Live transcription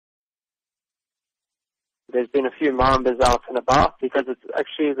There's been a few mambas out and about because it's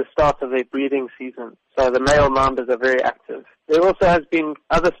actually the start of their breeding season. So the male mambas are very active. There also has been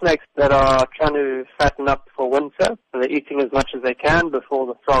other snakes that are trying to fatten up for winter. So they're eating as much as they can before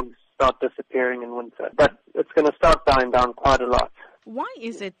the frogs start disappearing in winter. But it's going to start dying down quite a lot. Why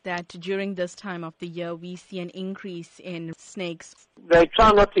is it that during this time of the year we see an increase in snakes? They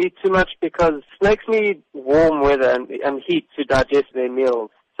try not to eat too much because snakes need warm weather and heat to digest their meals.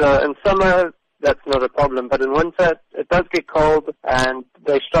 So in summer, that's not a problem. But in winter, it does get cold and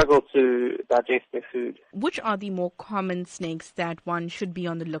they struggle to digest their food. Which are the more common snakes that one should be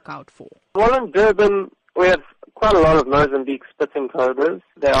on the lookout for? Well, in Durban, we have quite a lot of Mozambique spitting cobras.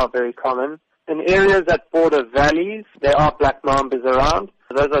 They are very common. In areas that border valleys, there are black mambas around.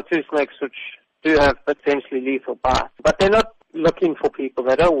 Those are two snakes which do have potentially lethal bites. But they're not looking for people.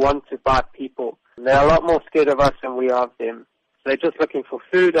 They don't want to bite people. They're a lot more scared of us than we are of them. They're just looking for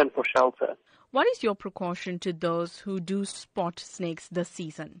food and for shelter. What is your precaution to those who do spot snakes this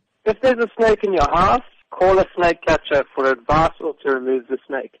season? If there's a snake in your house, call a snake catcher for advice or to remove the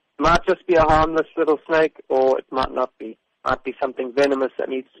snake. It might just be a harmless little snake, or it might not be. It might be something venomous that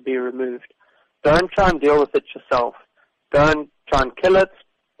needs to be removed. Don't try and deal with it yourself. Don't try and kill it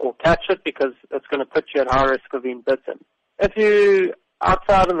or catch it because it's going to put you at high risk of being bitten. If you're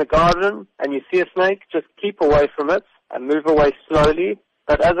outside in the garden and you see a snake, just keep away from it and move away slowly.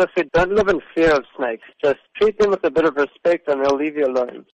 But as I said, don't live in fear of snakes. Just treat them with a bit of respect and they'll leave you alone.